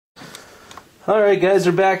Alright guys,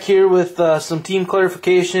 we're back here with some team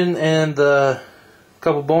clarification and a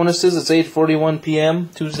couple bonuses. It's 8:41 p.m.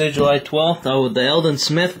 Tuesday, July 12th. The Eldon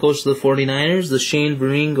Smith goes to the 49ers, the Shane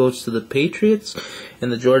Vereen goes to the Patriots,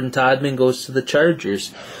 and the Jordan Todman goes to the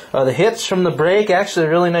Chargers. The hits from the break, actually a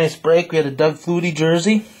really nice break. We had a Doug Flutie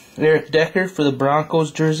jersey, Eric Decker for the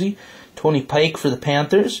Broncos jersey, Tony Pike for the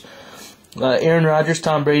Panthers, Aaron Rodgers,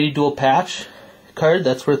 Tom Brady dual patch card,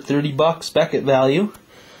 that's worth $30 Beckett value.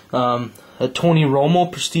 A Tony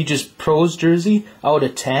Romo prestigious pros jersey out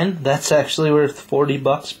of 10. That's actually worth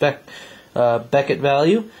 $40 Beckett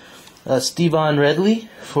value. Stevan Redley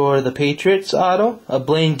for the Patriots auto. A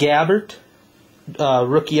Blaine Gabbert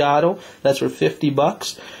rookie auto. That's worth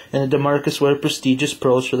 $50. And a DeMarcus Ware prestigious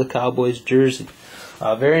pros for the Cowboys jersey.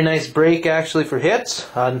 Very nice break actually for hits.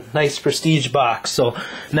 Nice prestige box. So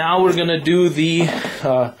now we're gonna do the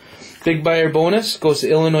big buyer bonus. Goes to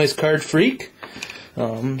Illinois Card Freak.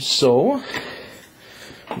 So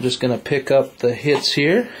I'm just going to pick up the hits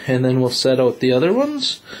here, and then we'll set out the other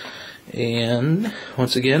ones. And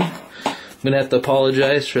once again, I'm going to have to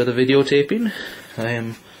apologize for the videotaping. I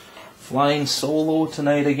am flying solo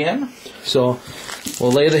tonight again. So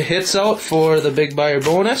we'll lay the hits out for the big buyer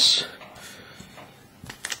bonus.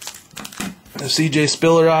 A CJ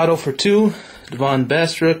Spiller auto for 2, Devon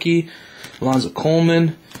Best rookie, Alonzo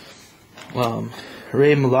Coleman,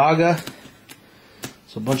 Ray Malaga.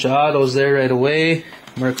 So a bunch of autos there right away.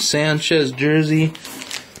 Mark Sanchez jersey.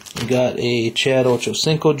 We got a Chad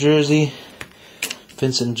Ochocinco jersey.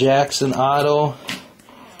 Vincent Jackson auto.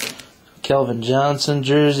 Kelvin Johnson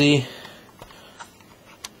jersey.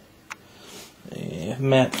 A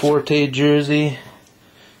Matt Forte jersey.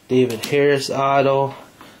 David Harris auto.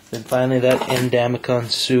 Then finally that Ndamukong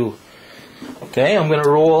Suh. Okay, I'm going to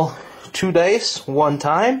roll 2 dice one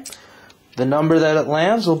time. The number that it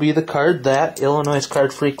lands will be the card that Illinois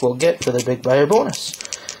Card Freak will get for the big buyer bonus.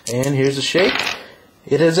 And here's a shake.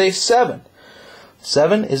 It is a 7.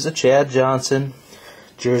 7 is the Chad Johnson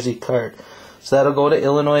jersey card. So that'll go to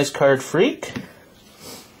Illinois Card Freak.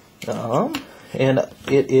 And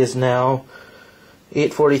it is now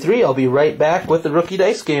 8:43. I'll be right back with the rookie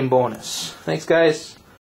dice game bonus. Thanks, guys.